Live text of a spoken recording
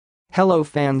Hello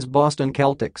fans Boston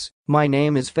Celtics, my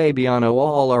name is Fabiano,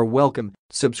 all are welcome.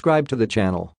 Subscribe to the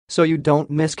channel so you don't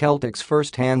miss Celtics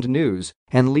first-hand news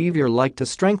and leave your like to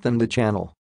strengthen the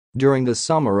channel. During the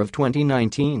summer of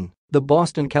 2019, the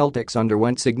Boston Celtics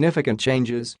underwent significant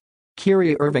changes.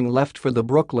 Kyrie Irving left for the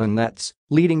Brooklyn Nets,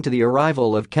 leading to the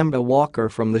arrival of Kemba Walker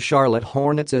from the Charlotte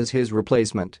Hornets as his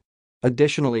replacement.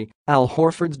 Additionally, Al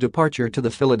Horford's departure to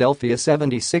the Philadelphia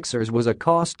 76ers was a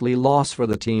costly loss for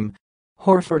the team.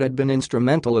 Horford had been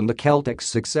instrumental in the Celtics'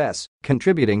 success,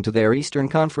 contributing to their Eastern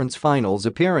Conference Finals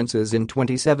appearances in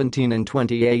 2017 and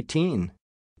 2018.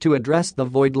 To address the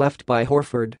void left by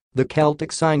Horford, the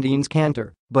Celtics signed Enes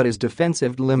Kanter, but his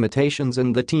defensive limitations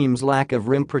and the team's lack of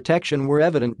rim protection were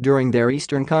evident during their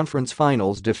Eastern Conference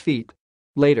Finals defeat.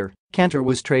 Later, Kanter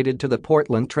was traded to the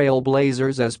Portland Trail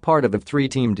Blazers as part of a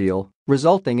three-team deal,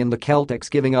 resulting in the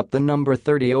Celtics giving up the number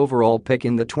 30 overall pick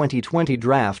in the 2020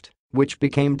 draft, which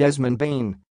became Desmond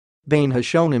Bane. Bane has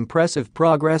shown impressive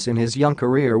progress in his young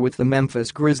career with the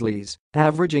Memphis Grizzlies,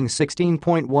 averaging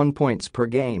 16.1 points per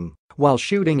game, while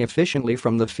shooting efficiently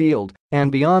from the field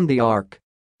and beyond the arc.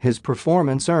 His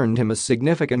performance earned him a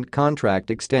significant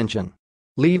contract extension.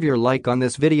 Leave your like on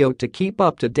this video to keep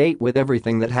up to date with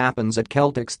everything that happens at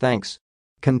Celtics. Thanks.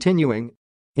 Continuing.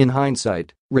 In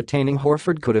hindsight, retaining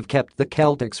Horford could have kept the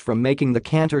Celtics from making the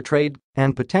Kanter trade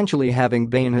and potentially having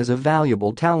Bane as a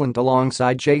valuable talent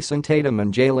alongside Jason Tatum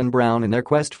and Jaylen Brown in their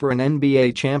quest for an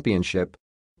NBA championship.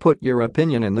 Put your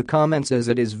opinion in the comments as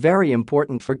it is very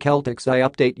important for Celtics. I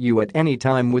update you at any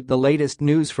time with the latest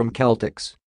news from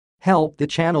Celtics. Help the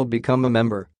channel become a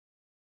member